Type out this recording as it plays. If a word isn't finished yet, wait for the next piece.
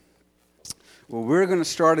Well, we're going to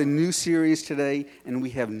start a new series today, and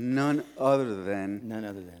we have none other than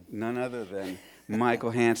Michael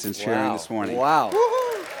Hansen sharing this morning. Wow.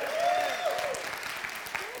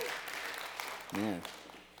 Man,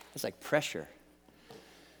 that's like pressure.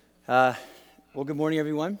 Well, good morning,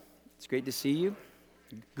 everyone. It's great to see you.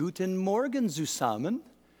 Guten Morgen zusammen.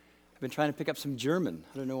 I've been trying to pick up some German.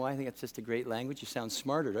 I don't know why. I think it's just a great language. You sound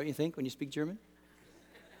smarter, don't you think, when you speak German?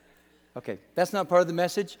 Okay, that's not part of the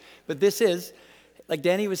message, but this is. Like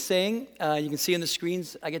Danny was saying, you can see on the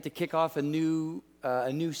screens, I get to kick off a new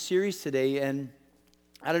series today, and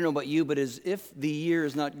I don't know about you, but as if the year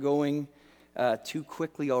is not going too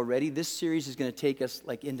quickly already, this series is going to take us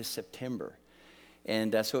like into September.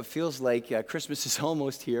 And so it feels like Christmas is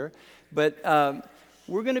almost here. But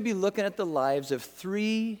we're going to be looking at the lives of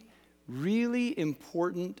three really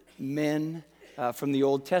important men from the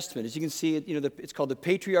Old Testament. As you can see, it's called the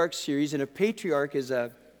Patriarch series, and a patriarch is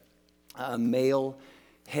a male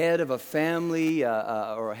head of a family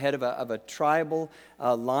or a head of a tribal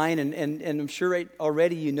line. And I'm sure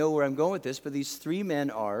already you know where I'm going with this, but these three men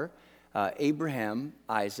are Abraham,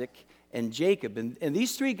 Isaac, and Jacob. And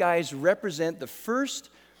these three guys represent the first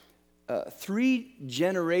three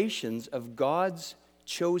generations of God's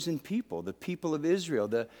chosen people, the people of Israel,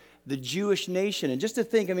 the Jewish nation. And just to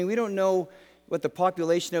think, we don't know what the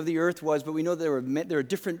population of the earth was, but we know there are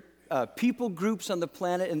different people groups on the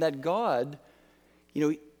planet, and that God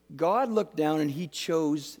looked down and he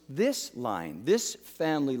chose this line, this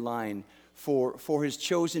family line for his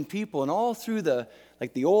chosen people. And all through the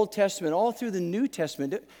Old Testament, all through the New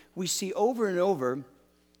Testament, we see over and over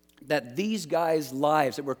that these guys'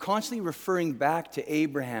 lives, that we're constantly referring back to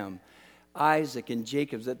Abraham, Isaac, and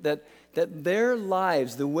Jacob, that their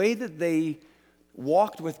lives, the way that they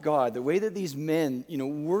walked with God, the way that these men,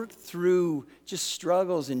 worked through just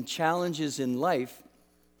struggles and challenges in life,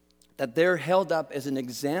 that they're held up as an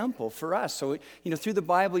example for us. So, through the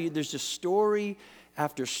Bible, there's just story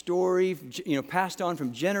after story, passed on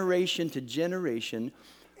from generation to generation,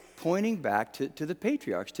 pointing back to the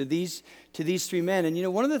patriarchs, to these three men.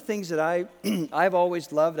 And, one of the things that I've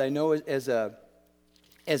always loved, I know as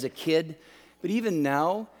a kid, but even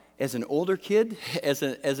now, as an older kid, as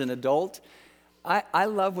an adult, I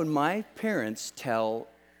love when my parents tell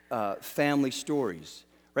family stories,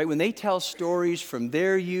 right? When they tell stories from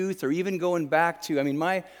their youth, or even going back to,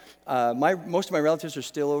 most of my relatives are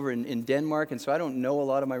still over in Denmark, and so I don't know a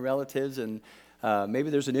lot of my relatives, and maybe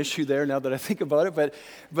there's an issue there now that I think about it.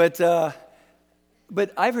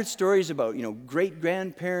 But I've heard stories about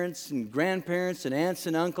great-grandparents and grandparents and aunts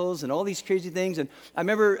and uncles and all these crazy things. And I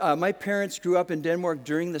remember my parents grew up in Denmark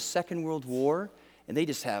during the Second World War, and they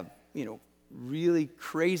just have really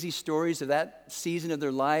crazy stories of that season of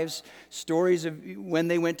their lives, stories of when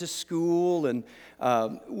they went to school and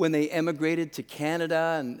when they emigrated to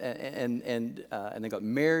Canada and they got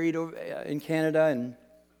married in Canada, and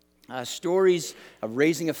stories of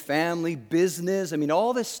raising a family, business,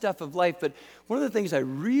 all this stuff of life. But one of the things I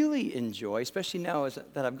really enjoy, especially now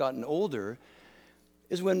that I've gotten older,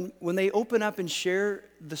 is when they open up and share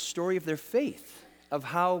the story of their faith, of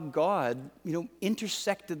how God,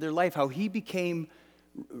 intersected their life, how he became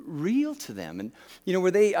real to them. And,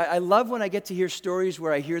 I love when I get to hear stories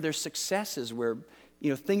where I hear their successes, where,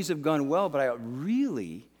 things have gone well, but I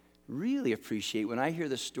really, really appreciate when I hear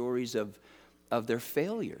the stories of their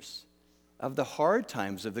failures, of the hard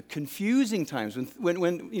times, of the confusing times,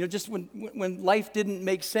 when life didn't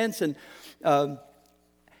make sense. And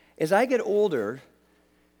as I get older,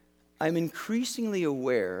 I'm increasingly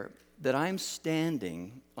aware that I'm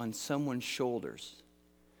standing on someone's shoulders,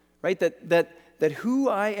 right? That who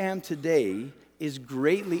I am today is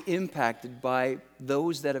greatly impacted by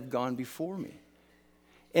those that have gone before me,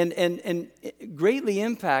 and greatly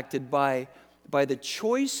impacted by the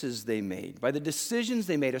choices they made, by the decisions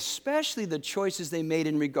they made, especially the choices they made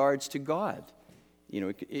in regards to God.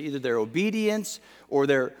 Either their obedience or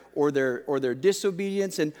their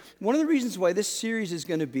disobedience. And one of the reasons why this series is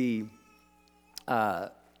going to be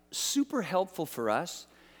super helpful for us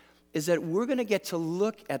is that we're going to get to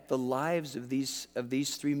look at the lives of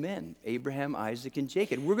these three men, Abraham, Isaac, and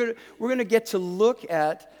Jacob. We're going to get to look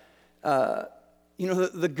at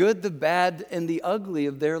the good, the bad, and the ugly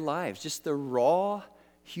of their lives, just the raw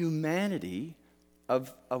humanity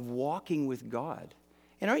of walking with God.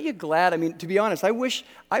 And aren't you glad? To be honest, I wish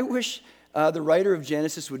the writer of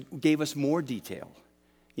Genesis gave us more detail.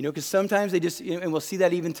 Because sometimes they just, and we'll see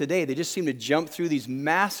that even today, they just seem to jump through these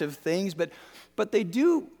massive things, but they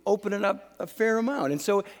do open it up a fair amount. And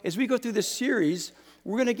so as we go through this series,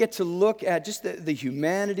 we're going to get to look at just the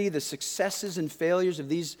humanity, the successes and failures of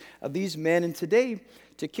these men. And today,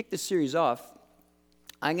 to kick the series off,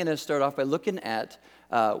 I'm going to start off by looking at,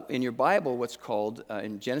 in your Bible, what's called,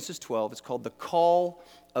 in Genesis 12, it's called the call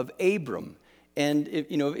of Abram. And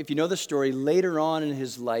if you know the story, later on in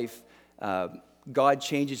his life, God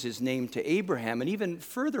changes his name to Abraham. And even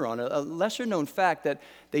further on, a lesser-known fact that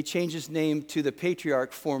they changed his name to the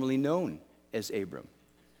patriarch formerly known as Abram.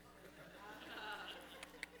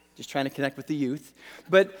 Just trying to connect with the youth.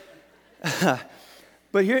 But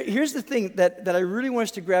here's the thing that I really want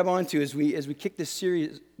us to grab onto as we kick this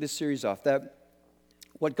series off. That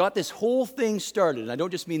what got this whole thing started, and I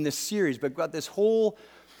don't just mean this series, but got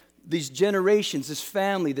these generations, this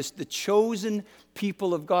family, the chosen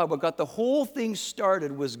people of God. What got the whole thing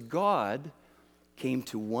started was God came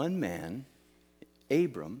to one man,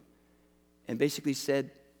 Abram, and basically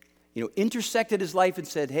said, intersected his life and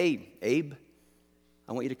said, "Hey, Abe,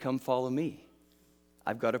 I want you to come follow me.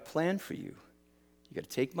 I've got a plan for you. You got to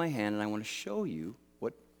take my hand, and I want to show you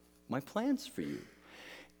what my plan's for you."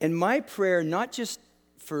 And my prayer, not just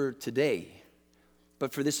for today,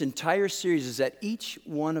 but for this entire series, is that each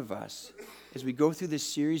one of us, as we go through this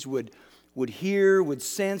series, would hear, would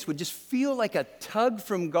sense, would just feel like a tug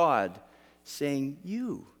from God saying,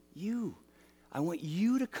 you, I want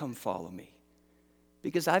you to come follow me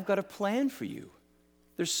because I've got a plan for you.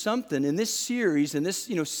 There's something in this series, in this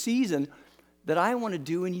season, that I want to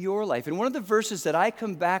do in your life. And one of the verses that I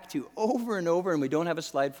come back to over and over, and we don't have a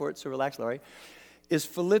slide for it, so relax, Laurie, is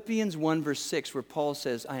Philippians 1, verse 6, where Paul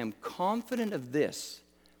says, "I am confident of this,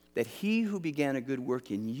 that he who began a good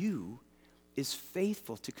work in you is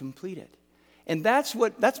faithful to complete it." And that's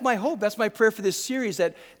my hope, that's my prayer for this series,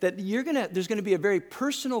 that there's going to be a very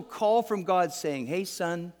personal call from God saying, "Hey,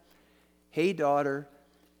 son, hey, daughter,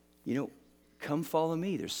 come follow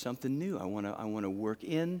me. There's something new. I want to work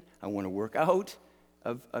in. I want to work out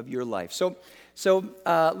of your life." So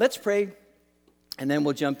let's pray, and then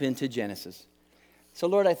we'll jump into Genesis. So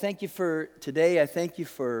Lord, I thank you for today. I thank you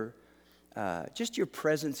for just your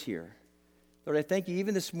presence here. Lord, I thank you.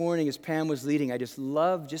 Even this morning, as Pam was leading, I just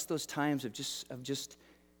love just those times of just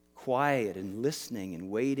quiet and listening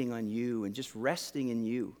and waiting on you and just resting in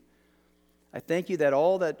you. I thank you that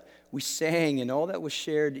all that we sang and all that was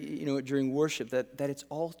shared, during worship, that it's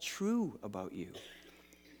all true about you.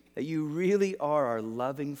 That you really are our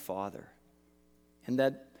loving Father. And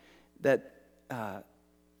that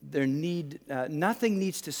nothing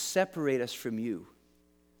needs to separate us from you.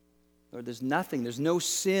 Lord, there's no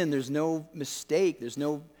sin, there's no mistake, there's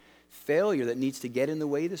no failure that needs to get in the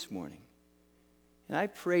way this morning. And I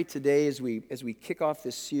pray today as we kick off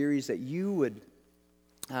this series that you would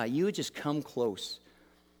just come close.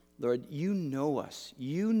 Lord, you know us.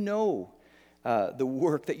 You know the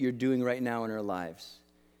work that you're doing right now in our lives.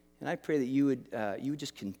 And I pray that you would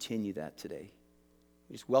just continue that today.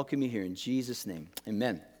 We just welcome you here in Jesus' name.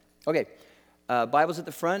 Amen. Okay, Bible's at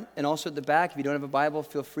the front and also at the back. If you don't have a Bible,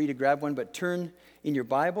 feel free to grab one, but turn in your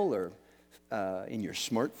Bible or in your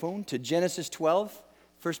smartphone to Genesis 12,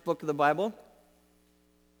 first book of the Bible.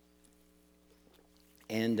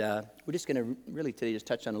 And we're just going to really today just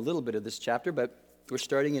touch on a little bit of this chapter, but we're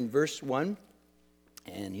starting in verse 1,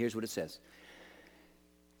 and here's what it says.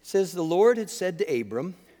 It says, "The Lord had said to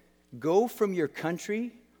Abram, 'Go from your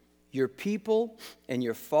country, your people, and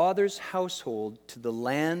your father's household to the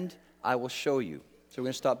land I will show you.'" So we're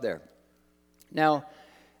going to stop there. Now,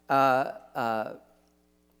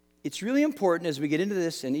 it's really important as we get into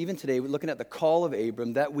this, and even today, we're looking at the call of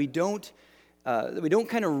Abram, that we don't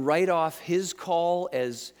kind of write off his call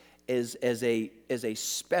as a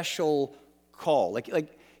special call.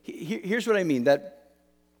 Here's what I mean. That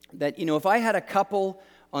if I had a couple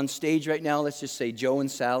on stage right now, let's just say Joe and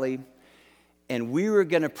Sally, and we were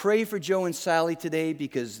going to pray for Joe and Sally today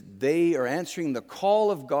because they are answering the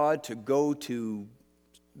call of God to go to,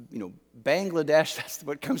 Bangladesh. That's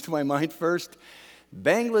what comes to my mind first.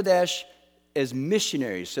 Bangladesh as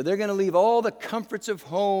missionaries. So they're going to leave all the comforts of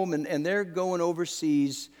home and they're going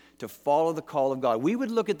overseas to follow the call of God. We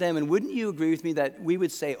would look at them, and wouldn't you agree with me that we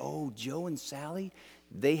would say, "Oh, Joe and Sally,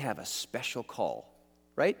 they have a special call,"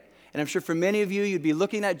 right? And I'm sure for many of you, you'd be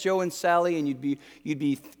looking at Joe and Sally, and you'd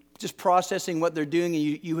be just processing what they're doing,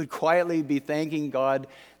 and you would quietly be thanking God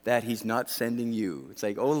that he's not sending you. It's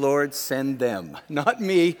like, "Oh, Lord, send them, not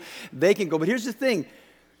me. They can go." But here's the thing.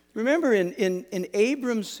 Remember, in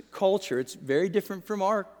Abram's culture, it's very different from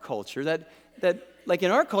our culture, that like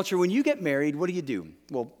in our culture, when you get married, what do?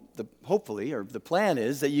 Well, hopefully, or the plan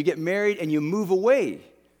is that you get married and you move away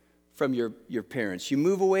from your parents. You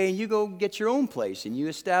move away and you go get your own place and you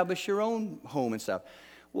establish your own home and stuff.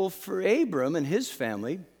 Well, for Abram and his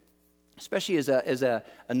family, especially as a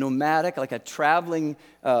nomadic, like a traveling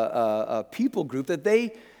people group, that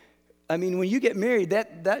they I mean, when you get married,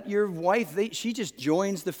 that your wife, she just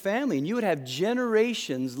joins the family, and you would have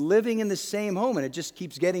generations living in the same home, and it just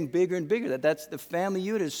keeps getting bigger and bigger. That's the family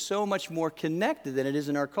unit is so much more connected than it is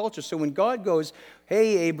in our culture. So when God goes,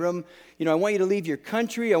 hey, Abram, I want you to leave your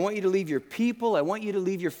country, I want you to leave your people, I want you to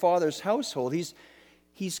leave your father's household,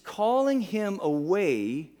 he's calling him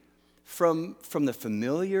away from the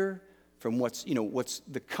familiar, from what's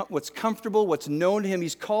comfortable, what's known to him.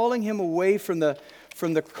 He's calling him away from the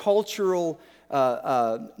cultural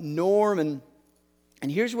norm. And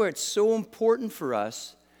here's where it's so important for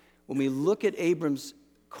us when we look at Abram's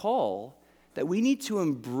call, that we need to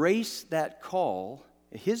embrace that call,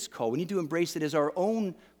 his call. We need to embrace it as our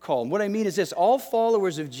own call. And what I mean is this: all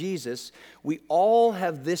followers of Jesus, we all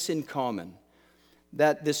have this in common.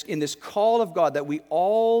 That in this call of God, that we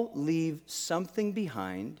all leave something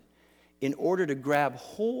behind in order to grab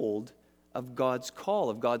hold of God's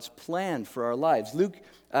call, of God's plan for our lives. Luke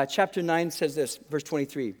chapter 9 says this, verse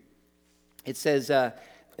 23. It says, and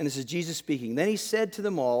this is Jesus speaking, then he said to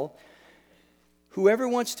them all, whoever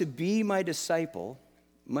wants to be my disciple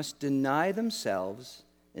must deny themselves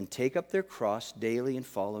and take up their cross daily and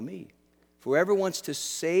follow me. For whoever wants to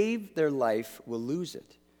save their life will lose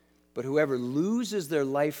it, but whoever loses their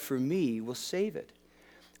life for me will save it.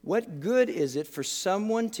 What good is it for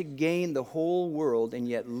someone to gain the whole world and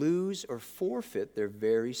yet lose or forfeit their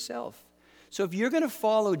very self? So if you're going to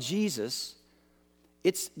follow Jesus,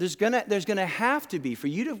 there's going to have to be, for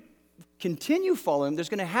you to continue following him, there's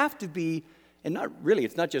going to have to be, and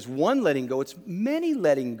it's not just one letting go, it's many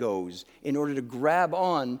letting goes in order to grab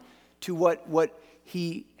on to what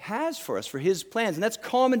he has for us, for his plans. And that's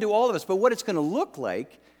common to all of us, but what it's going to look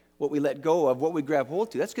like, what we let go of, what we grab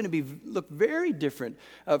hold to, that's going to look very different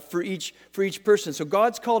for each person. So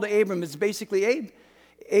God's call to Abram is basically,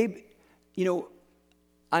 Abe,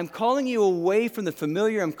 I'm calling you away from the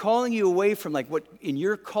familiar. I'm calling you away from like what in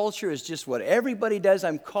your culture is just what everybody does.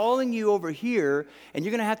 I'm calling you over here, and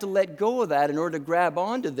you're going to have to let go of that in order to grab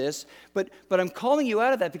onto this. But I'm calling you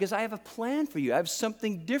out of that because I have a plan for you. I have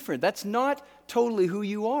something different. That's not totally who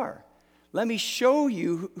you are. Let me show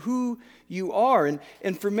you who you are.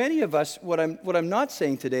 And for many of us, what I'm not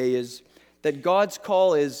saying today is that God's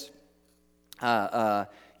call is,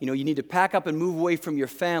 you need to pack up and move away from your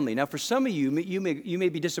family. Now, for some of you, you may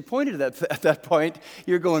be disappointed at that point.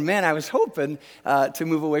 You're going, man, I was hoping to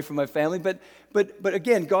move away from my family. But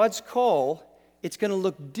again, God's call, it's going to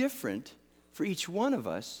look different for each one of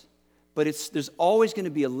us. But there's always going to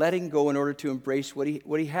be a letting go in order to embrace what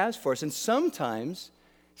he has for us. And sometimes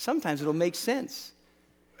it'll make sense.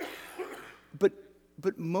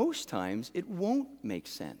 But most times it won't make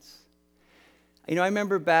sense. I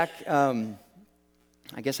remember back,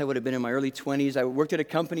 I guess I would have been in my early 20s. I worked at a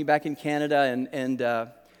company back in Canada, and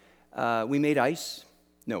we made ice.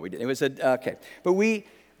 No, we didn't. It was okay. But we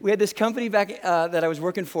had this company back that I was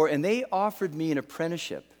working for, and they offered me an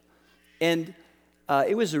apprenticeship. And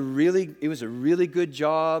it was a really good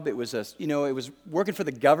job. It was it was working for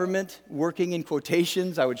the government, working in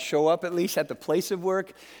quotations. I would show up at least at the place of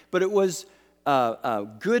work, but it was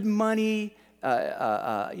good money,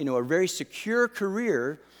 a very secure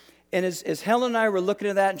career. And as Helen and I were looking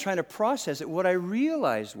at that and trying to process it, what I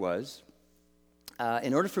realized was,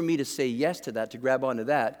 in order for me to say yes to that, to grab onto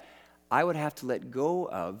that, I would have to let go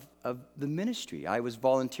of the ministry. I was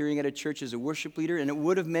volunteering at a church as a worship leader, and it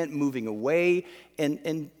would have meant moving away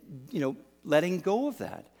and letting go of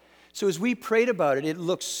that. So as we prayed about it, it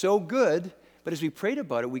looked so good, but as we prayed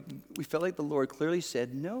about it, we felt like the Lord clearly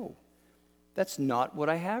said, no, that's not what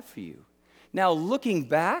I have for you. Now, looking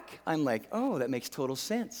back, I'm like, oh, that makes total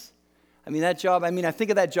sense. That job, I think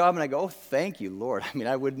of that job and I go, oh, thank you, Lord.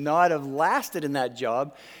 I would not have lasted in that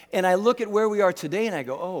job. And I look at where we are today and I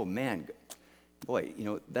go, oh, man, boy,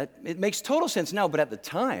 that it makes total sense now. But at the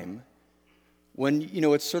time, when,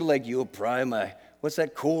 it's sort of like you'll pry my, what's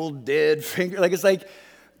that cold, dead finger? Like, it's like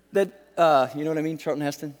that, you know what I mean, Charlton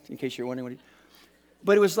Heston, in case you're wondering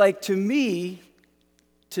but it was like, to me,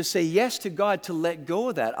 to say yes to God, to let go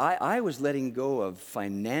of that, I was letting go of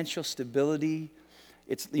financial stability.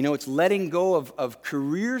 It's letting go of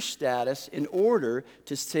career status in order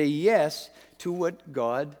to say yes to what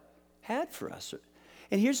God had for us.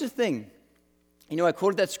 And here's the thing. I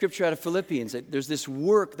quoted that scripture out of Philippians, that there's this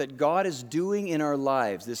work that God is doing in our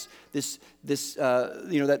lives, that's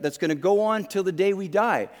going to go on till the day we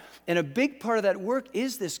die. And a big part of that work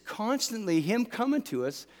is this constantly Him coming to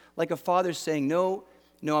us like a father saying, no,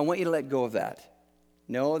 I want you to let go of that.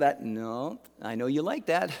 No, I know you like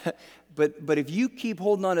that, but if you keep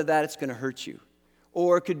holding on to that, it's going to hurt you.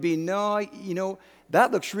 Or it could be, no,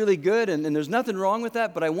 that looks really good and there's nothing wrong with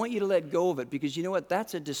that, but I want you to let go of it because you know what?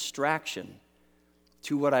 That's a distraction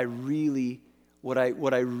to what I really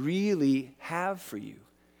have for you.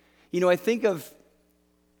 I think of,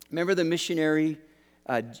 remember the missionary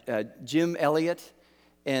Jim Elliot?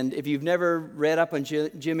 And if you've never read up on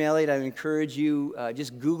Jim Elliot, I encourage you,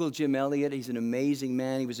 just Google Jim Elliot. He's an amazing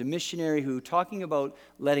man. He was a missionary who, talking about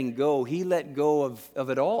letting go, he let go of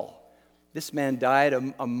it all. This man died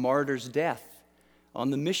a martyr's death on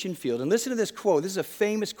the mission field. And listen to this quote. This is a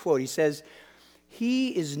famous quote. He says,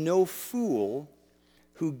 "He is no fool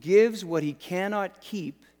who gives what he cannot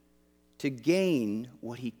keep to gain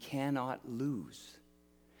what he cannot lose."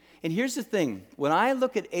 And here's the thing. When I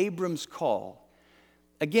look at Abram's call,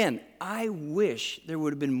 again, I wish there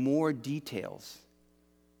would have been more details.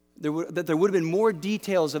 That there would have been more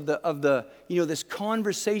details of the this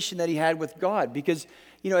conversation that he had with God. Because,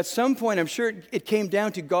 at some point, I'm sure it came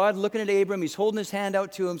down to God looking at Abram. He's holding his hand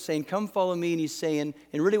out to him, saying, "Come follow me." And he's saying,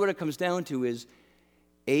 and really what it comes down to is,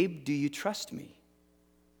 "Abe, do you trust me?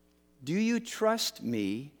 Do you trust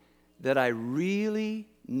me that I really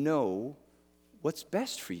know what's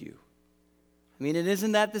best for you?" I mean, and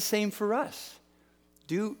isn't that the same for us?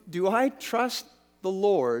 Do I trust the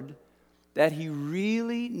Lord that he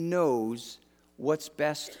really knows what's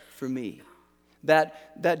best for me?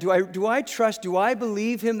 Do I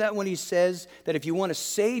believe him that when he says that if you want to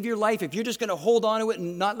save your life, if you're just going to hold on to it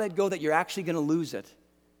and not let go, that you're actually going to lose it?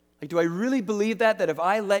 Like, do I really believe that if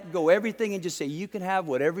I let go everything and just say, you can have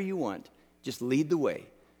whatever you want, just lead the way?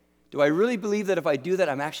 Do I really believe that if I do that,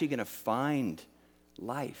 I'm actually going to find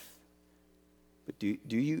life? But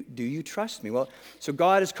do you trust me? Well, so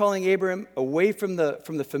God is calling Abraham away from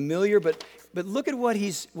the familiar, but look at what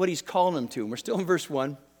he's calling him to. And we're still in verse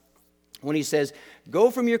 1 when he says,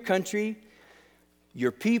 "Go from your country,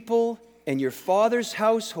 your people, and your father's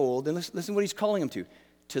household," and listen what he's calling him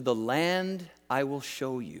to the land I will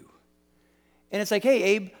show you. And it's like, hey,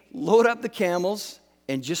 Abe, load up the camels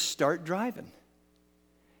and just start driving.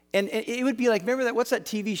 And it would be like, remember that? What's that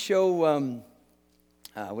TV show?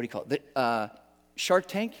 What do you call it? Shark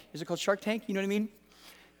Tank? Is it called Shark Tank? You know what I mean?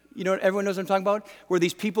 Everyone knows what I'm talking about? Where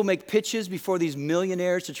these people make pitches before these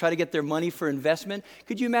millionaires to try to get their money for investment.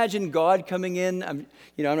 Could you imagine God coming in? I'm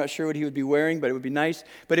not sure what he would be wearing, but it would be nice.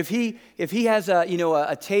 But if he has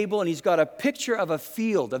a table and he's got a picture of a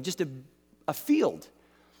field, of just a field,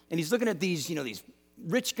 and he's looking at these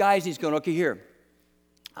rich guys, and he's going, okay, here,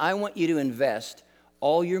 I want you to invest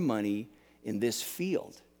all your money in this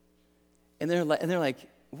field. And they're like,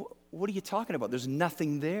 what are you talking about? There's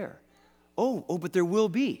nothing there. Oh, but there will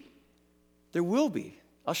be. There will be.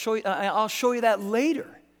 I'll show you that later.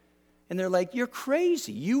 And they're like, you're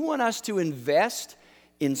crazy. You want us to invest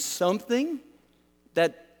in something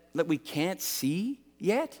that we can't see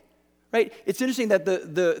yet? Right? It's interesting that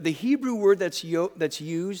the Hebrew word that's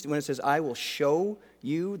used when it says, I will show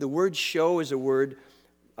you, the word show is a word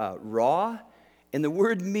raw, and the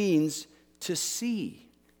word means to see,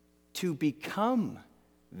 to become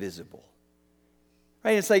visible.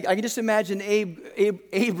 Right? It's like, I can just imagine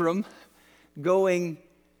Abram going,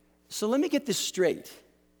 so let me get this straight.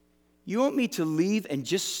 You want me to leave and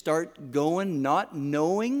just start going, not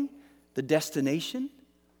knowing the destination?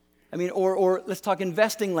 I mean, or let's talk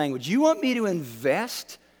investing language. You want me to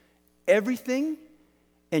invest everything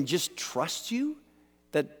and just trust you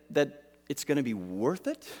that it's going to be worth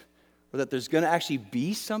it? Or that there's going to actually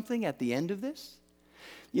be something at the end of this?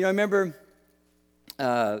 I remember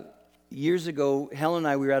years ago, Helen and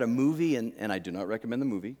I, we were at a movie, and I do not recommend the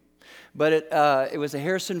movie, but it was a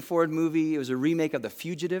Harrison Ford movie. It was a remake of The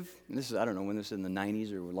Fugitive. And this is, I don't know when this is, in the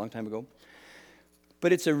 90s or a long time ago.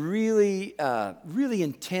 But it's a really, really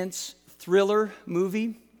intense thriller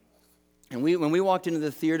movie. And when we walked into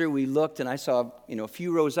the theater, we looked, and I saw, a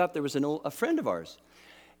few rows up, there was a friend of ours.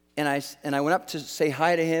 And I went up to say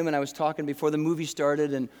hi to him, and I was talking before the movie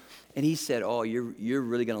started, and he said, oh, you're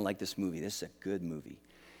really going to like this movie. This is a good movie.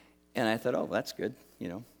 And I thought, oh, well, that's good,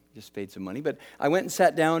 just paid some money. But I went and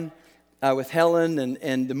sat down with Helen,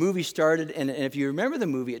 and the movie started, and if you remember the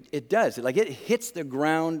movie, it does. It hits the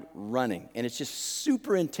ground running, and it's just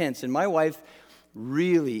super intense. And my wife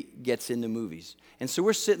really gets into movies. And so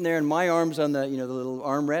we're sitting there, and my arm's on the little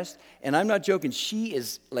armrest, and I'm not joking. She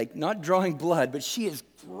is, not drawing blood, but she is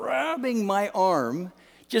grabbing my arm,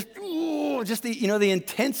 just the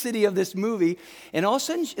intensity of this movie. And all of a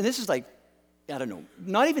sudden, and this is I don't know,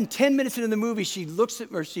 not even 10 minutes into the movie, she looks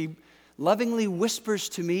at me, or she lovingly whispers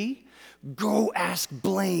to me, go ask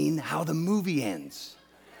Blaine how the movie ends.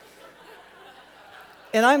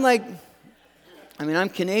 And I'm like, I mean, I'm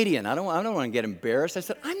Canadian. I don't want to get embarrassed. I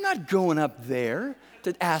said, I'm not going up there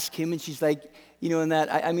to ask him. And she's like, and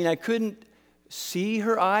that, I mean, I couldn't see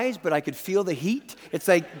her eyes, but I could feel the heat. It's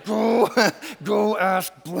like, go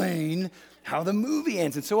ask Blaine how the movie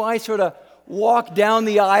ends. And so I sort of walked down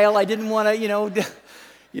the aisle. I didn't want to,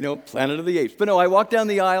 Planet of the Apes. But no, I walked down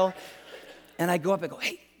the aisle, and I go up and go,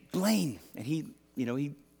 hey, Blaine. And he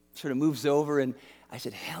sort of moves over, and I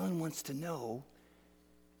said, Helen wants to know,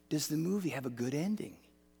 does the movie have a good ending?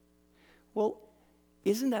 Well,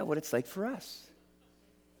 isn't that what it's like for us?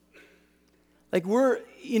 Like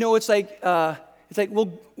it's like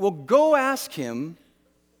we'll go ask him.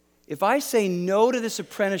 If I say no to this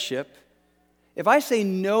apprenticeship, if I say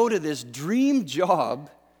no to this dream job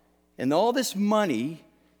and all this money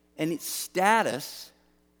and its status,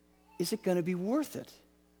 is it going to be worth it?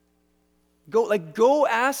 Go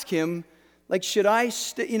ask him. Like, should I?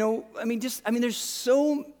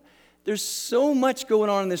 There's so much going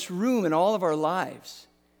on in this room in all of our lives,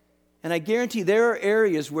 and I guarantee there are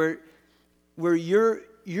areas where you're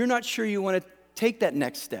not sure you want to take that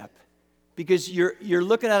next step because you're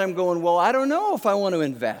looking at him going, well, I don't know if I want to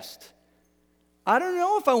invest. I don't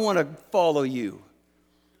know if I want to follow you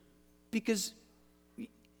because,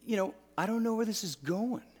 I don't know where this is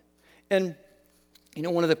going. And,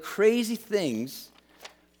 one of the crazy things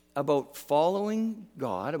about following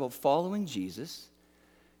God, about following Jesus,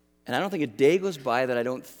 and I don't think a day goes by that I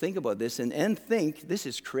don't think about this and think this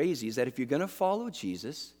is crazy, is that if you're going to follow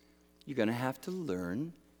Jesus, you're going to have to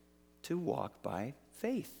learn to walk by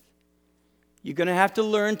faith. You're going to have to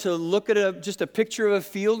learn to look at just a picture of a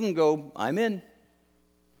field and go, I'm in.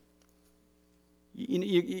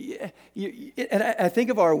 And I think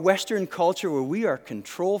of our Western culture where we are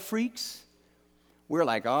control freaks. We're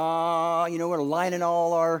like, we're lining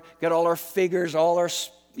got all our figures, all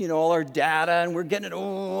our data, and we're getting it,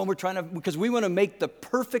 we're trying to, because we want to make the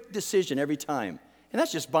perfect decision every time. And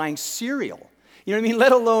that's just buying cereal. You know what I mean?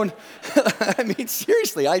 Let alone,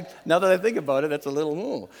 seriously, now that I think about it, that's a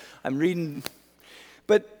little, I'm reading.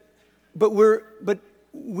 But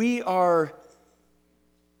we are,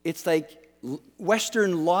 it's like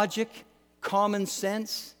Western logic, common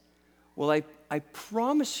sense. Well, I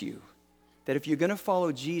promise you that if you're going to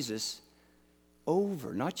follow Jesus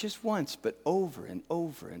over, not just once, but over and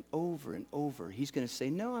over and over and over, he's going to say,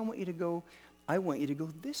 no, I want you to go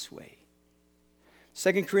this way.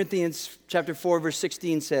 2 Corinthians chapter 4, verse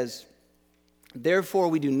 16 says, therefore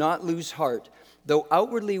we do not lose heart. Though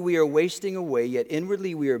outwardly we are wasting away, yet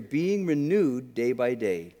inwardly we are being renewed day by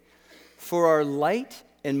day. For our light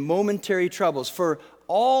and momentary troubles, for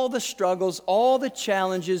all the struggles, all the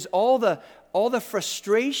challenges, all the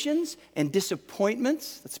frustrations and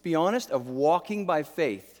disappointments, let's be honest, of walking by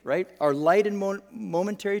faith, right? Our light and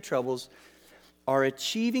momentary troubles are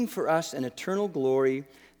achieving for us an eternal glory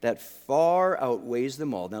that far outweighs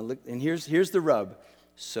them all. Now look, and here's the rub.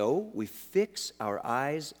 So we fix our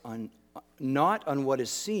eyes not on what is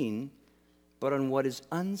seen, but on what is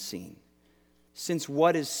unseen. Since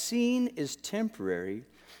what is seen is temporary,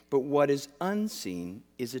 but what is unseen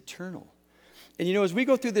is eternal. And as we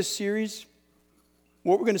go through this series,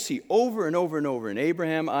 what we're going to see over and over and over in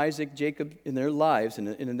Abraham, Isaac, Jacob, in their lives and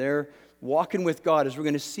in their walking with God, is we're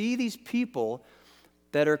going to see these people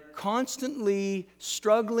that are constantly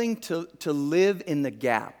struggling to live in the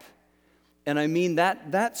gap. And I mean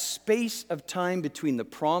that space of time between the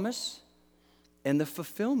promise and the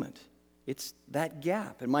fulfillment. It's that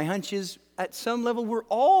gap. And my hunch is, at some level, we're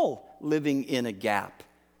all living in a gap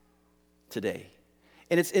today.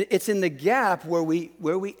 And it's in the gap where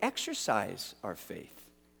we exercise our faith.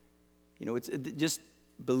 It's just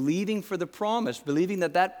believing for the promise, believing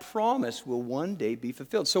that promise will one day be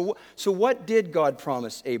fulfilled. So what did God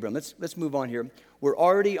promise Abram? Let's move on here. We're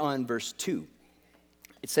already on verse 2.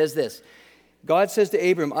 It says this. God says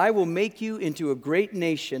to Abram, I will make you into a great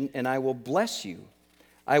nation, and I will bless you.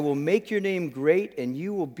 I will make your name great, and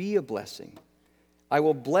you will be a blessing. I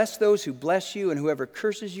will bless those who bless you, and whoever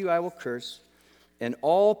curses you, I will curse. And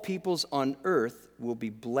all peoples on earth will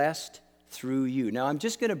be blessed through you. Now, I'm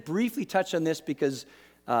just going to briefly touch on this because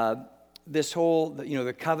this whole,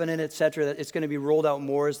 the covenant, etc., it's going to be rolled out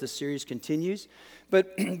more as the series continues.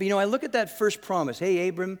 But, I look at that first promise. Hey,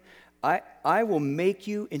 Abram, I will make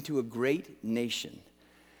you into a great nation.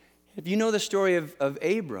 If you know the story of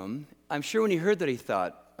Abram, I'm sure when he heard that he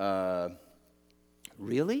thought,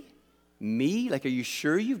 really? Me? Like, are you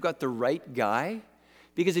sure you've got the right guy?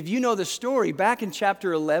 Because if you know the story, back in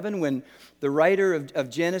chapter 11, when the writer of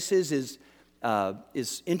Genesis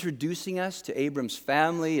is introducing us to Abram's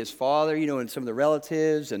family, his father, and some of the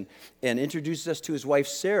relatives, and introduces us to his wife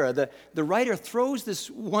Sarah, the writer throws this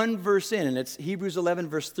one verse in, and it's Hebrews 11,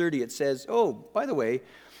 verse 30. It says, oh, by the way,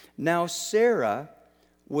 now Sarah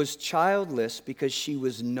was childless because she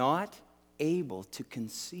was not able to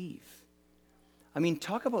conceive. I mean,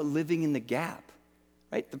 talk about living in the gap,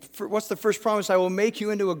 right? What's the first promise? I will make you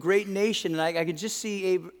into a great nation. And I can just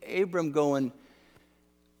see Abram going,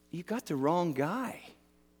 you got the wrong guy.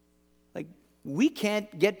 Like, we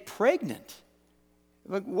can't get pregnant.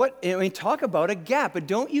 Like, what? I mean, talk about a gap. But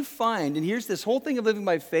don't you find, and here's this whole thing of living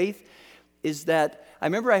by faith, is that I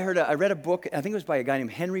remember I read a book, I think it was by a guy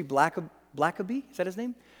named Henry Blackaby, is that his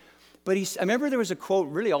name? But I remember there was a quote,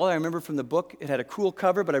 really all I remember from the book, it had a cool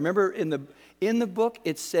cover, but I remember in the book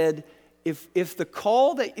it said, if the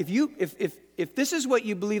call that, if this is what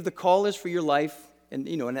you believe the call is for your life, and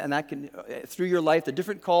and that can, through your life, the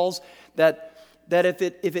different calls, that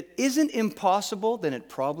if it isn't impossible, then it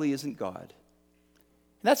probably isn't God.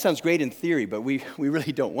 And that sounds great in theory, but we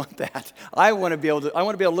really don't want that. I want to be able to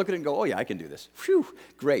look at it and go, oh yeah, I can do this. Phew,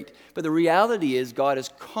 great. But the reality is God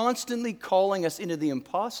is constantly calling us into the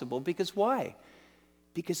impossible, because why?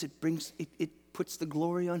 Because it puts the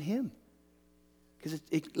glory on Him. Because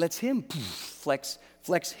it lets Him flex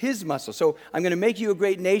His muscle. So I'm going to make you a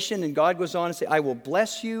great nation, and God goes on and say, I will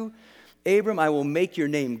bless you, Abram, I will make your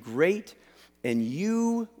name great, and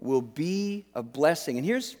you will be a blessing. And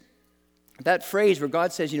here's that phrase where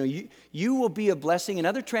God says, you will be a blessing. In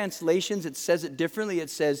other translations, it says it differently. It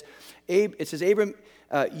says, Abram,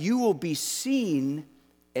 you will be seen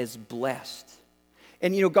as blessed.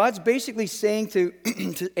 And, God's basically saying to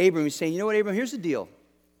Abram, He's saying, you know what, Abram, here's the deal.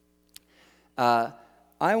 I'm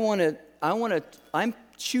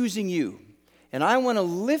choosing you, and I want to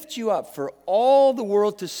lift you up for all the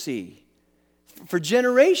world to see, for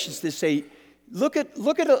generations to say, look at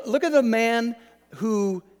a man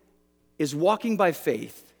who is walking by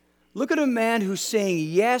faith. Look at a man who's saying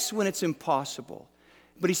yes when it's impossible.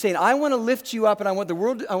 But he's saying, I want to lift you up, and I want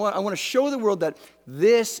to show the world that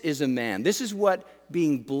this is a man. This is what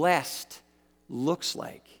being blessed looks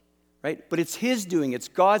like, right? But it's His doing. It's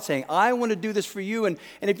God saying, I want to do this for you. And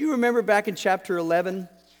if you remember back in chapter 11,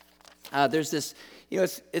 there's this,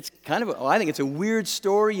 it's kind of, I think it's a weird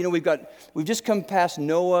story. We've just come past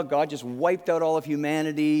Noah. God just wiped out all of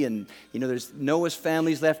humanity, and there's Noah's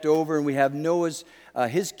families left over, and we have Noah's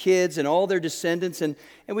his kids and all their descendants, and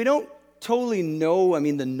we don't totally know,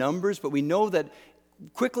 the numbers, but we know that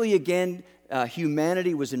quickly again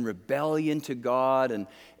humanity was in rebellion to God,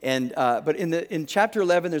 but in chapter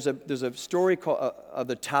 11 there's a story called of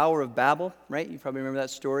the Tower of Babel, right? You probably remember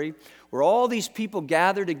that story, where all these people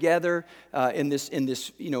gather together in this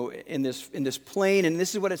plain, and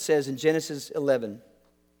this is what it says in Genesis 11.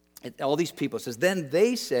 All these people, it says, then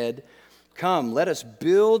they said, come, let us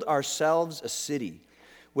build ourselves a city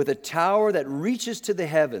with a tower that reaches to the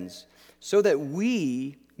heavens, so that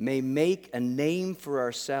we may make a name for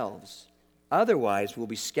ourselves. Otherwise, we'll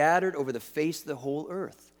be scattered over the face of the whole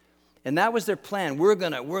earth. And that was their plan. We're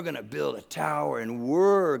gonna build a tower, and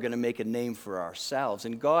we're gonna make a name for ourselves.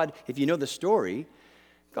 And God, if you know the story,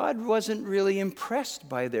 God wasn't really impressed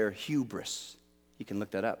by their hubris. You can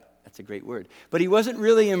look that up. That's a great word. But He wasn't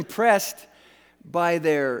really impressed by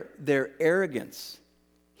their arrogance.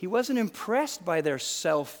 He wasn't impressed by their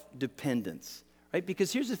self-dependence, right?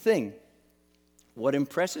 Because here's the thing. What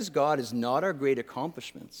impresses God is not our great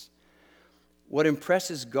accomplishments. What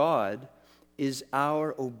impresses God is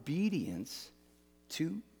our obedience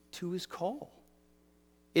to His call.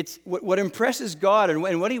 It's what impresses God, and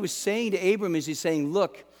what He was saying to Abram is He's saying,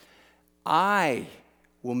 look, I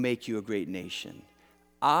will make you a great nation.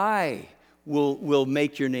 I will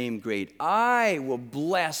make your name great. I will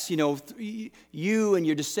bless, you and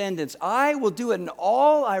your descendants. I will do it, and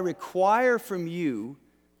all I require from you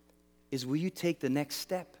is, will you take the next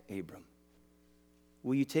step, Abram?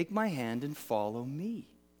 Will you take my hand and follow me?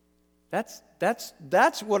 That's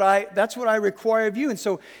what I require of you. And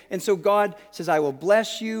so God says, I will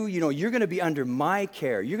bless you. You're going to be under my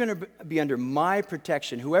care. You're going to be under my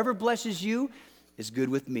protection. Whoever blesses you is good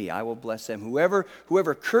with me. I will bless them.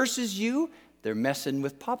 Whoever curses you, they're messing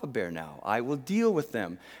with Papa Bear now. I will deal with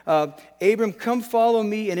them. Abram, come follow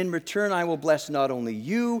me, and in return I will bless not only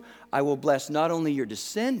you, I will bless not only your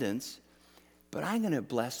descendants, but I'm going to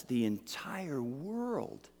bless the entire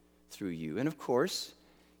world through you. And of course,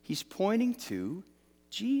 He's pointing to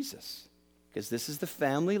Jesus, because this is the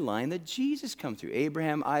family line that Jesus come through.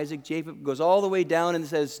 Abraham, Isaac, Jacob, goes all the way down and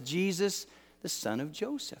says, Jesus, the son of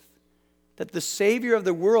Joseph. That the Savior of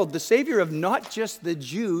the world, the Savior of not just the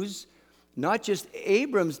Jews, not just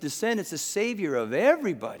Abram's descendants, the Savior of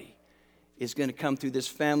everybody is going to come through this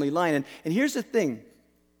family line. And here's the thing.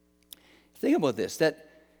 Think about this, that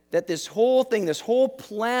this whole thing, this whole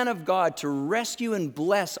plan of God to rescue and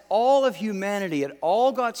bless all of humanity, it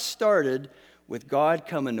all got started with God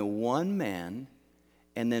coming to one man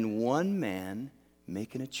and then one man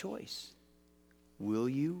making a choice. Will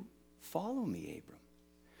you follow me, Abram?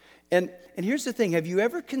 And here's the thing. Have you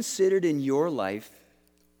ever considered in your life,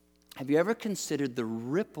 have you ever considered the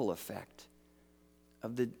ripple effect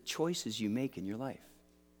of the choices you make in your life?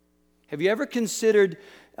 Have you ever considered,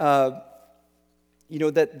 that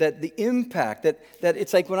the impact, that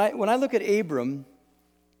it's like when I look at Abram,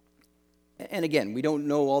 and again, we don't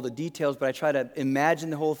know all the details, but I try to imagine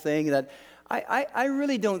the whole thing, that I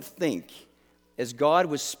really don't think, as God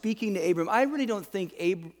was speaking to Abram, I really don't think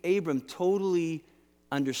Abram totally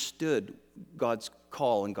understood God's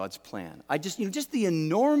call and God's plan. I just the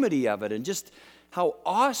enormity of it and just how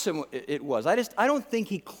awesome it was. I don't think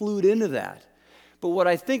he clued into that. But what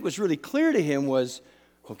I think was really clear to him was,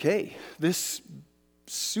 okay, this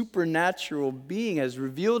supernatural being has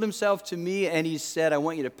revealed himself to me, and he said, I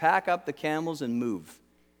want you to pack up the camels and move.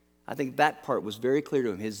 I think that part was very clear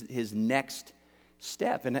to him, his next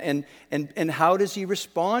step. And how does he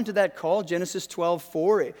respond to that call? Genesis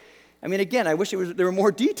 12:4. I mean, again, I wish there were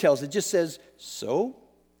more details. It just says, so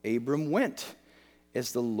Abram went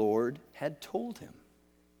as the Lord had told him.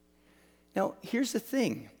 Now, here's the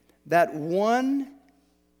thing. That one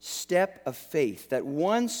step of faith, that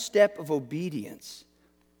one step of obedience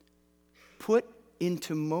put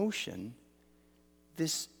into motion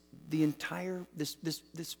this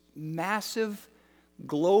massive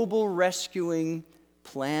global rescuing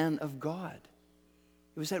plan of God.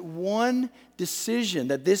 It was that one decision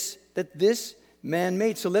that this man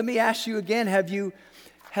made. So let me ask you again, have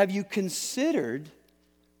you considered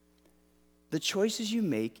the choices you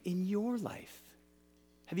make in your life?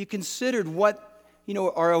 Have you considered what,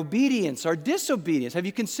 our obedience, our disobedience? Have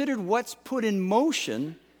you considered what's put in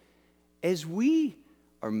motion as we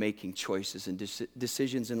are making choices and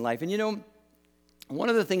decisions in life? And one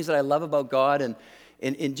of the things that I love about God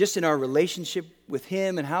and just in our relationship with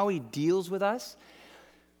Him and how He deals with us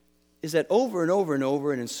is that over and over and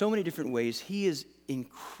over and in so many different ways, He is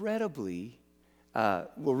incredibly,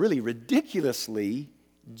 really ridiculously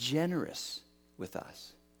generous with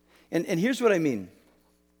us. And here's what I mean.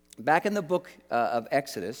 Back in the book of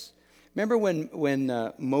Exodus, remember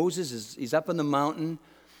when Moses he's up on the mountain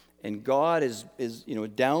and God is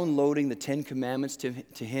downloading the Ten Commandments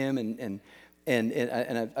to him and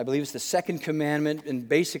I believe it's the second commandment, and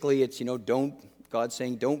basically it's God's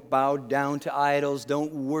saying don't bow down to idols,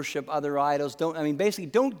 don't worship other idols, basically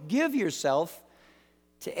don't give yourself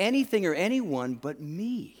to anything or anyone but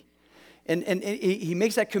me. And he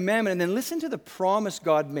makes that commandment, and then listen to the promise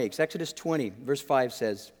God makes. Exodus 20, verse 5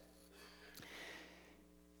 says,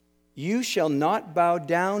 "You shall not bow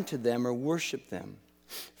down to them or worship them,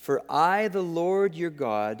 for I, the Lord your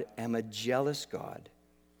God, am a jealous God,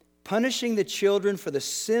 punishing the children for the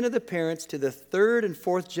sin of the parents to the third and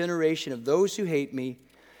fourth generation of those who hate me,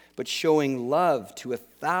 but showing love to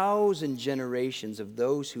 1,000 generations of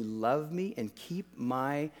those who love me and keep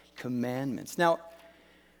my commandments." Now,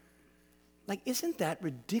 isn't that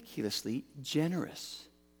ridiculously generous?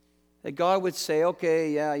 That God would say,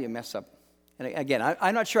 okay, yeah, you mess up. And again,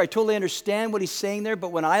 I'm not sure I totally understand what he's saying there,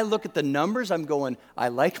 but when I look at the numbers, I'm going, I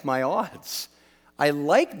like my odds. I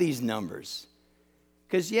like these numbers.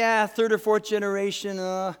 Because, third or fourth generation,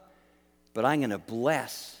 but I'm going to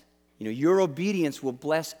bless. Your obedience will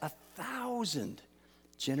bless 1,000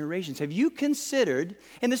 generations. Have you considered,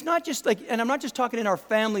 and it's not just and I'm not just talking in our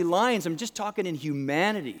family lines, I'm just talking in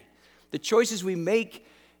humanity. The choices we make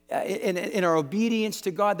in our obedience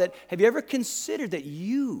to God, that have you ever considered that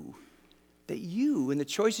you and the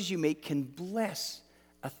choices you make can bless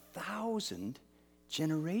 1,000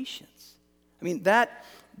 generations? That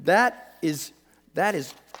is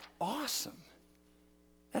awesome.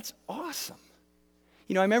 That's awesome.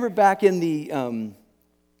 I remember back in the,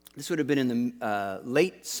 this would have been in the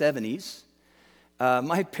late 70s,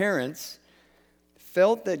 my parents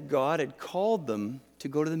felt that God had called them to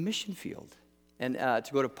go to the mission field and to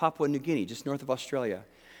go to Papua New Guinea, just north of Australia.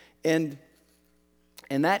 And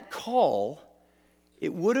that call,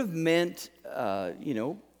 it would have meant,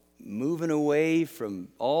 moving away from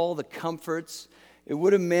all the comforts. It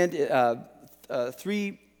would have meant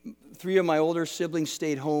three of my older siblings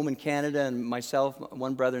stayed home in Canada, and myself,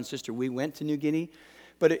 one brother and sister, we went to New Guinea.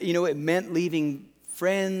 But, it meant leaving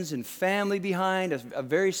friends and family behind, a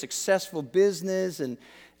very successful business. And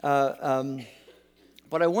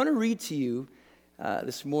but I want to read to you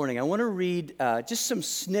this morning. I want to read just some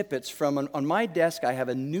snippets from, on my desk, I have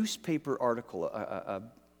a newspaper article, a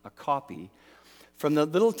copy from the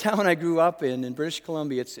little town I grew up in British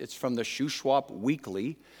Columbia. It's from the Shuswap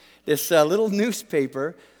Weekly, this little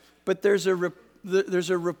newspaper. But there's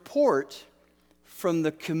a report from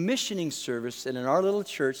the commissioning service in our little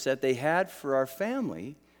church that they had for our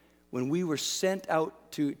family when we were sent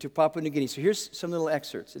out to Papua New Guinea. So here's some little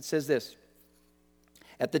excerpts. It says this: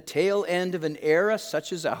 at the tail end of an era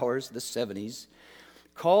such as ours, the 70s,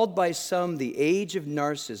 called by some the age of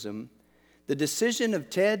narcissism, the decision of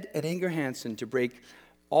Ted and Inger Hansen to break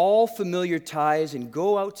all familiar ties and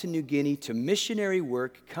go out to New Guinea to missionary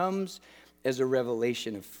work comes as a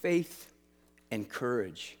revelation of faith and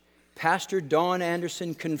courage. Pastor Don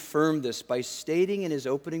Anderson confirmed this by stating in his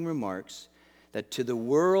opening remarks that to the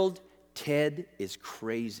world, Ted is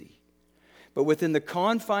crazy. But within the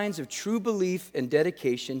confines of true belief and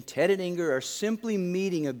dedication, Ted and Inger are simply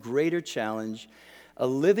meeting a greater challenge, a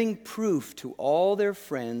living proof to all their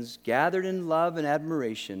friends gathered in love and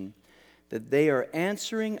admiration that they are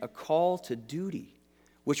answering a call to duty,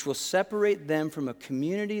 which will separate them from a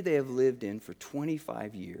community they have lived in for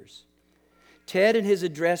 25 years. Ted, in his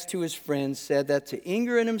address to his friends, said that to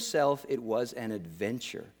Inger and himself, it was an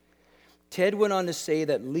adventure. Ted went on to say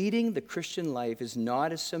that leading the Christian life is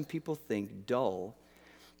not, as some people think, dull,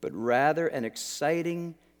 but rather an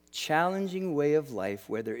exciting, challenging way of life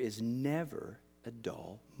where there is never a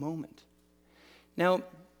dull moment. Now,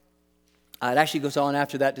 it actually goes on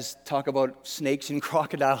after that to talk about snakes and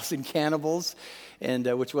crocodiles and cannibals, and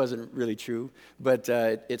which wasn't really true, but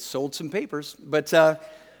it sold some papers. But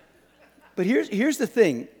here's the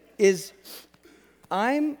thing: is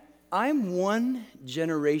I'm one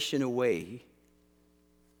generation away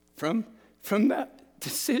from that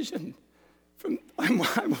decision. I'm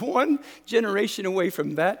one generation away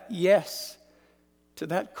from that yes to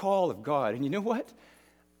that call of God. And you know what?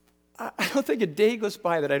 I don't think a day goes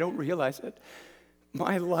by that I don't realize it.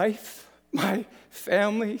 My life, my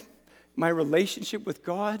family, my relationship with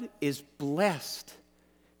God is blessed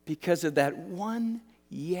because of that one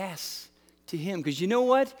yes to Him. Because you know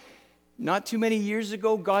what? Not too many years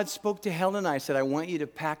ago, God spoke to Helen and I, said, I want you to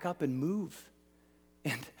pack up and move.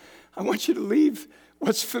 And I want you to leave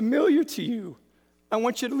what's familiar to you. I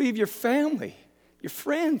want you to leave your family, your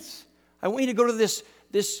friends. I want you to go to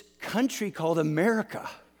this country called America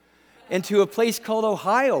and to a place called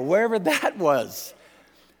Ohio, wherever that was.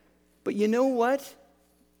 But you know what?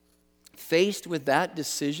 Faced with that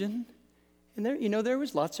decision, and there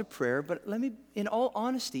was lots of prayer, but in all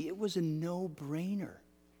honesty, it was a no-brainer.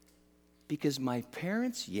 Because my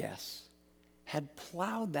parents, yes, had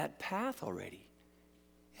plowed that path already.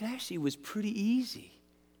 It actually was pretty easy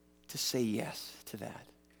to say yes to that.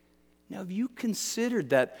 Now, have you considered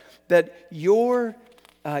that your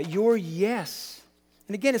yes,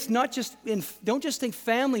 and again, it's not just don't just think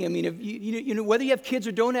family. I mean, if you know whether you have kids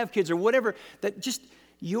or don't have kids or whatever, that just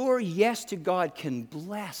your yes to God can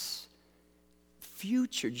bless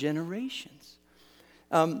future generations.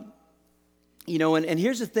 And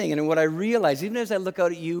here's the thing, and what I realize, even as I look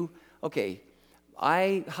out at you, okay,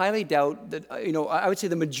 I highly doubt that, I would say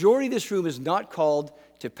the majority of this room is not called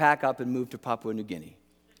to pack up and move to Papua New Guinea.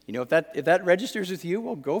 If that registers with you,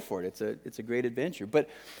 well, go for it. It's a great adventure. But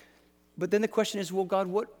then the question is, well, God,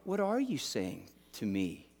 what are you saying to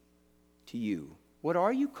me, to you? What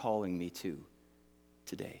are you calling me to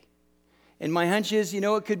today? And my hunch is,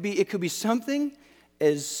 it could be something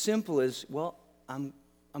as simple as, well,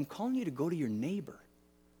 I'm calling you to go to your neighbor.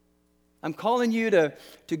 I'm calling you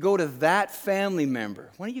to go to that family member.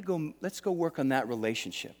 Why don't you go? Let's go work on that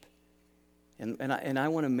relationship. And I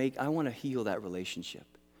want to heal that relationship.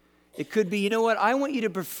 It could be, I want you to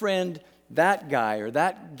befriend that guy or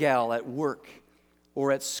that gal at work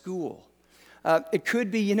or at school. It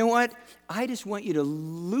could be, I just want you to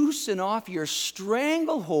loosen off your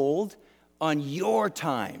stranglehold on your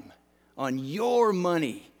time, on your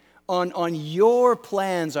money, on your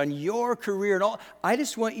plans, on your career and all. I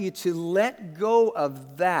just want you to let go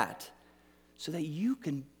of that so that you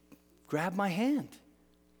can grab my hand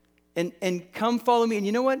and come follow me. And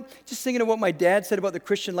you know what? Just thinking of what my dad said about the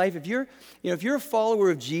Christian life, if you're a follower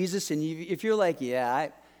of Jesus and if you're like, yeah,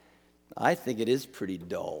 I think it is pretty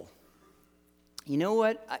dull. You know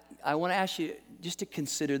what? I want to ask you just to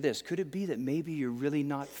consider this. Could it be that maybe you're really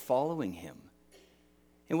not following Him?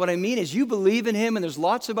 And what I mean is you believe in Him and there's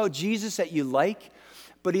lots about Jesus that you like,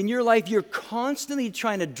 but in your life you're constantly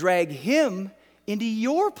trying to drag Him into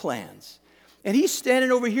your plans. And He's standing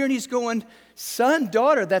over here and He's going, son,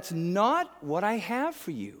 daughter, that's not what I have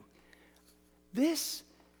for you. This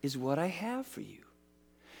is what I have for you.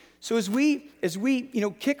 So as we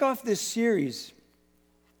kick off this series,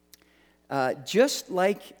 just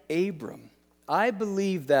like Abram, I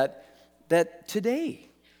believe that today,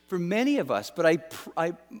 for many of us, but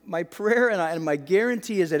my prayer and my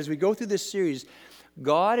guarantee is that as we go through this series,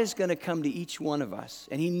 God is going to come to each one of us,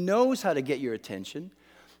 and He knows how to get your attention.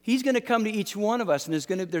 He's going to come to each one of us, and there's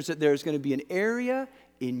going to be an area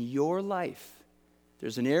in your life.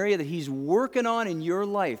 There's an area that He's working on in your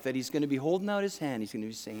life that He's going to be holding out His hand. He's going to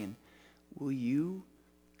be saying, will you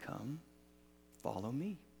come follow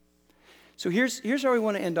me? So here's how we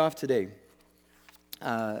want to end off today.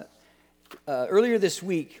 Earlier this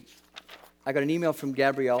week, I got an email from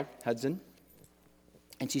Gabrielle Hudson,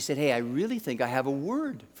 and she said, hey, I really think I have a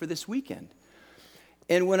word for this weekend.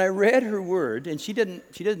 And when I read her word, and she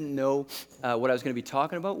didn't know what I was going to be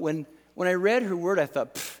talking about, when I read her word, I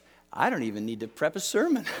thought, I don't even need to prep a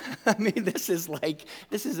sermon. I mean, this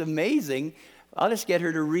is amazing. I'll just get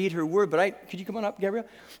her to read her word. But could you come on up, Gabrielle?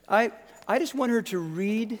 I just want her to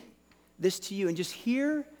read this to you and just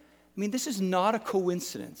hear. I mean, this is not a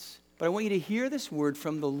coincidence, but I want you to hear this word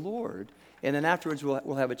from the Lord, and then afterwards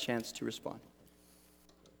we'll have a chance to respond.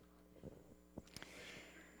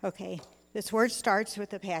 Okay, this word starts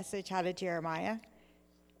with a passage out of Jeremiah,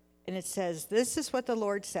 and it says, this is what the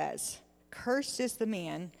Lord says, cursed is the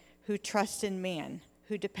man who trusts in man,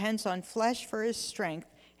 who depends on flesh for his strength,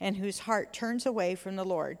 and whose heart turns away from the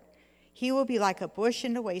Lord. He will be like a bush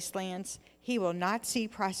in the wastelands. He will not see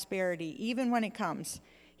prosperity, even when it comes.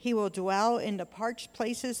 He will dwell in the parched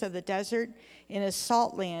places of the desert, in a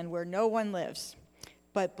salt land where no one lives.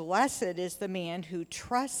 But blessed is the man who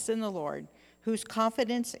trusts in the Lord, whose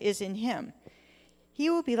confidence is in Him. He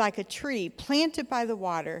will be like a tree planted by the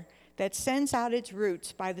water that sends out its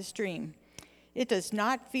roots by the stream. It does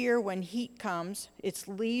not fear when heat comes. Its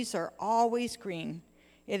leaves are always green.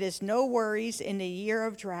 It has no worries in the year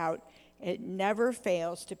of drought. It never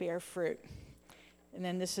fails to bear fruit. And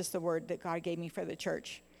then this is the word that God gave me for the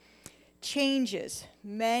church. Changes,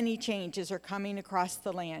 many changes are coming across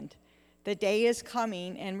the land. The day is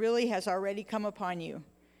coming and really has already come upon you.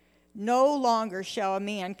 No longer shall a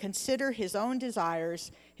man consider his own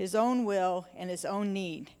desires, his own will, and his own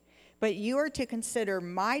need. But you are to consider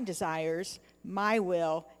my desires, my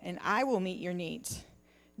will, and I will meet your needs.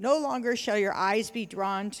 No longer shall your eyes be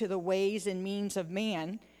drawn to the ways and means of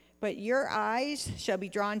man, but your eyes shall be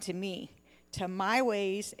drawn to me, to my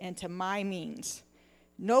ways and to my means.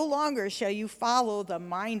 No longer shall you follow the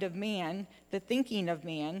mind of man, the thinking of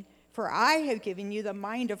man, for I have given you the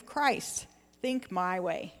mind of Christ. Think my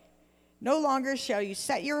way. No longer shall you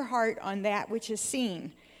set your heart on that which is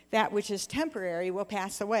seen. That which is temporary will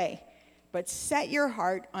pass away. But set your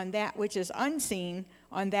heart on that which is unseen,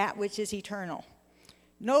 on that which is eternal.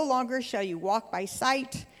 No longer shall you walk by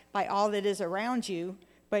sight, by all that is around you,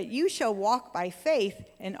 but you shall walk by faith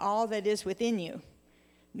in all that is within you.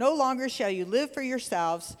 No longer shall you live for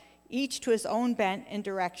yourselves, each to his own bent and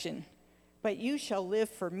direction, but you shall live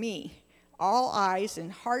for me. All eyes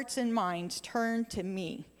and hearts and minds turn to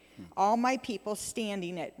me. All my people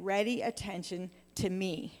standing at ready attention to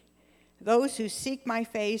me. Those who seek my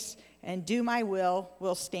face and do my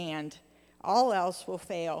will stand. All else will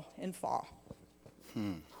fail and fall.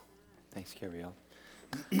 Thanks, Gabrielle.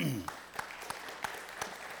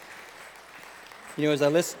 As I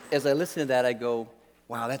listen to that, I go,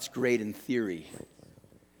 wow, that's great in theory.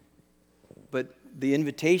 But the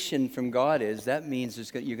invitation from God is that means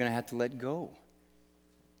you're going to have to let go.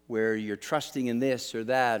 Where you're trusting in this or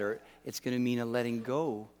that, or it's going to mean a letting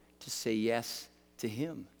go to say yes to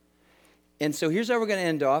Him. And so here's how we're going to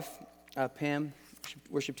end off. Pam,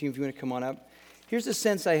 worship team, if you want to come on up. Here's the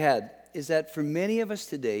sense I had, is that for many of us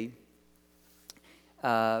today,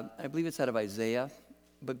 I believe it's out of Isaiah,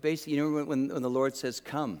 but basically, when the Lord says,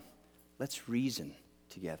 come, let's reason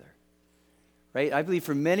together. Right? I believe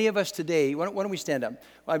for many of us today, why don't we stand up?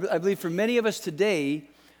 I believe for many of us today,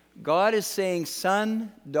 God is saying,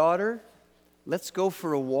 son, daughter, let's go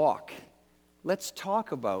for a walk. Let's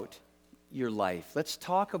talk about your life. Let's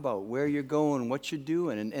talk about where you're going, what you're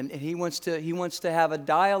doing. And he wants to have a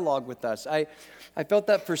dialogue with us. I felt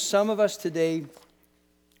that for some of us today,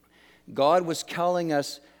 God was calling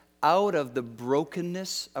us out of the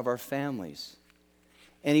brokenness of our families.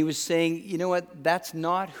 And He was saying, you know what, that's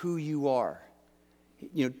not who you are.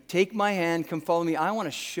 Take my hand, come follow me. I want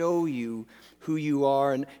to show you who you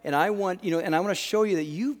are, and I want to show you that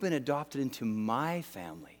you've been adopted into my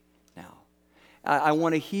family now. I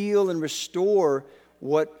want to heal and restore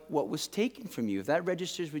what was taken from you. If that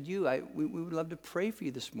registers with you, we would love to pray for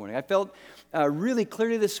you this morning. I felt really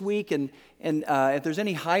clearly this week, and if there's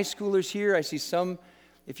any high schoolers here, I see some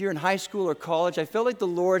if you're in high school or college, I felt like the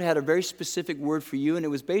Lord had a very specific word for you, and it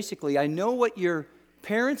was basically, I know what your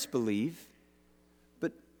parents believe,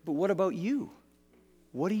 but what about you?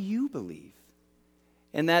 What do you believe?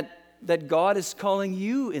 And that God is calling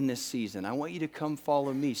you in this season. I want you to come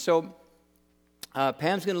follow me. So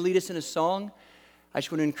Pam's going to lead us in a song. I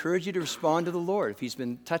just want to encourage you to respond to the Lord. If He's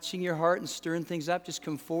been touching your heart and stirring things up, just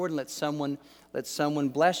come forward and let someone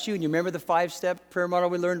bless you. And you remember the 5-step prayer model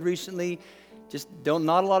we learned recently? Just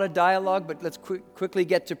not a lot of dialogue, but let's quickly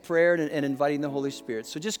get to prayer and inviting the Holy Spirit.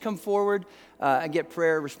 So just come forward and get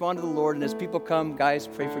prayer, respond to the Lord. And as people come, guys,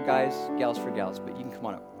 pray for guys, gals for gals. But you can come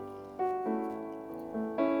on up.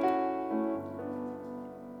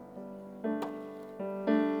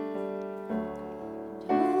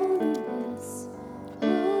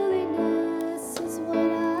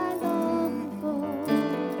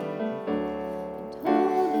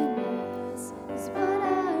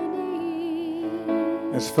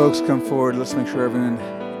 As folks come forward, let's make sure everyone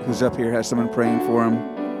who's up here has someone praying for them.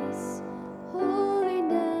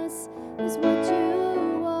 Holiness is what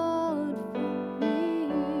you want from me.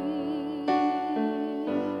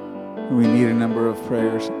 We need a number of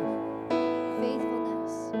prayers.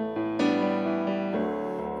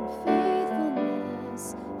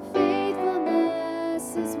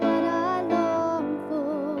 Faithfulness is what I long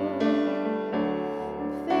for.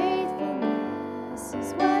 Faithfulness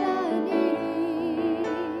is what I need.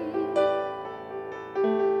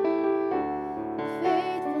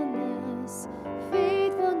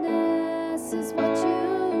 Faithfulness is what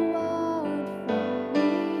you want from me.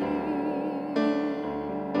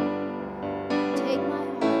 Take my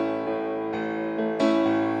heart.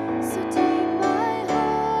 So take my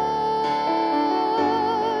heart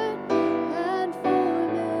and form it.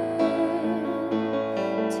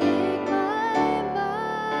 Take my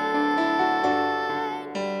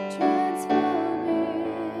mind, transform it.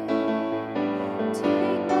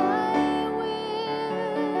 Take my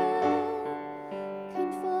will,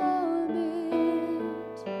 conform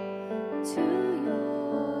it to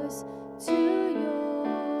yours,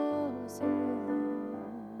 oh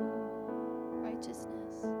Lord.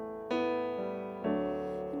 Righteousness.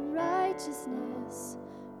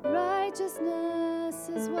 And righteousness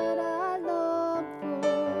is what I long for.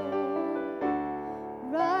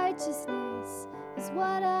 Righteousness is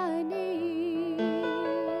what I need.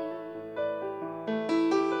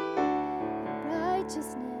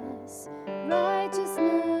 Righteousness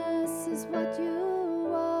is what you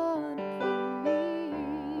want from me.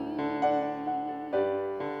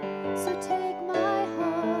 So take my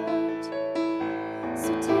heart.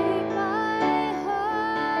 So take my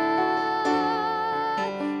heart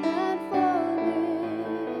and form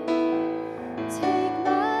it. Take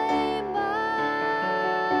my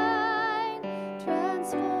mind,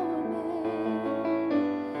 transform it.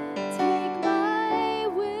 Take my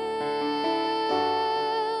will,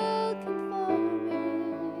 conform it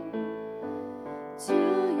to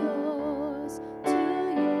yours,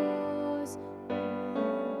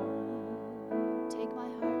 Take my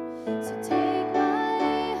heart. So take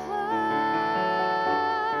my heart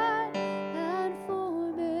and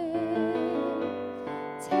form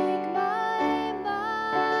it. Take my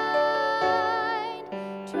mind,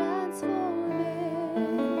 transform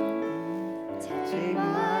it. Take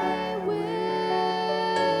my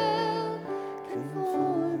will,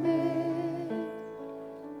 conform it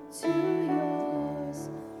to yours,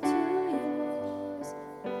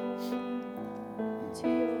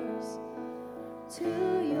 to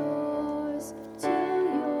yours.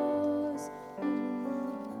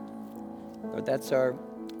 Lord, that's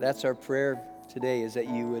our prayer today, is that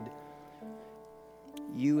you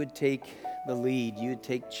would take the lead, you would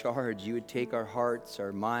take charge, you would take our hearts,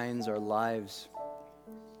 our minds, our lives,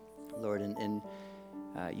 Lord, and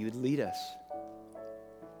you would lead us.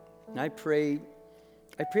 And I pray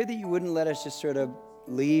that you wouldn't let us just sort of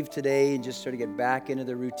leave today and just sort of get back into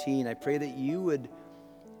the routine. I pray that you would,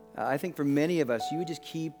 I think for many of us, you would just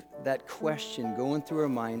keep that question going through our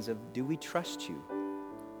minds of, do we trust you?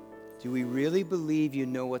 Do we really believe you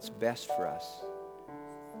know what's best for us?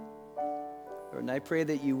 Lord, and I pray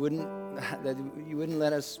that you wouldn't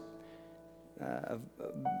let us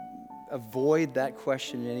avoid that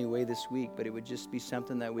question in any way this week, but it would just be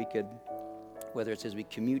something that we could, whether it's as we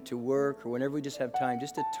commute to work or whenever we just have time,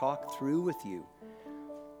 just to talk through with you,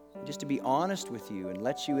 just to be honest with you and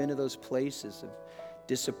let you into those places of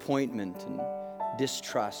disappointment and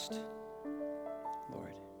distrust,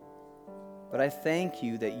 Lord. But I thank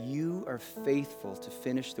you that you are faithful to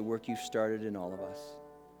finish the work you've started in all of us.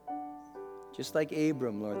 Just like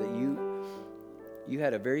Abram, Lord, that you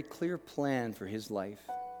had a very clear plan for his life.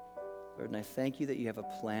 Lord, and I thank you that you have a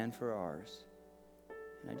plan for ours.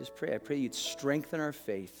 And I pray you'd strengthen our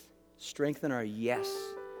faith, strengthen our yes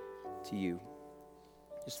to you.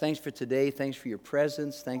 Just thanks for today. Thanks for your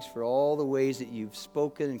presence. Thanks for all the ways that you've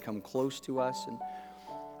spoken and come close to us.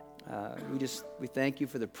 And we thank you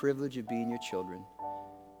for the privilege of being your children.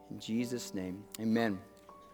 In Jesus' name, amen.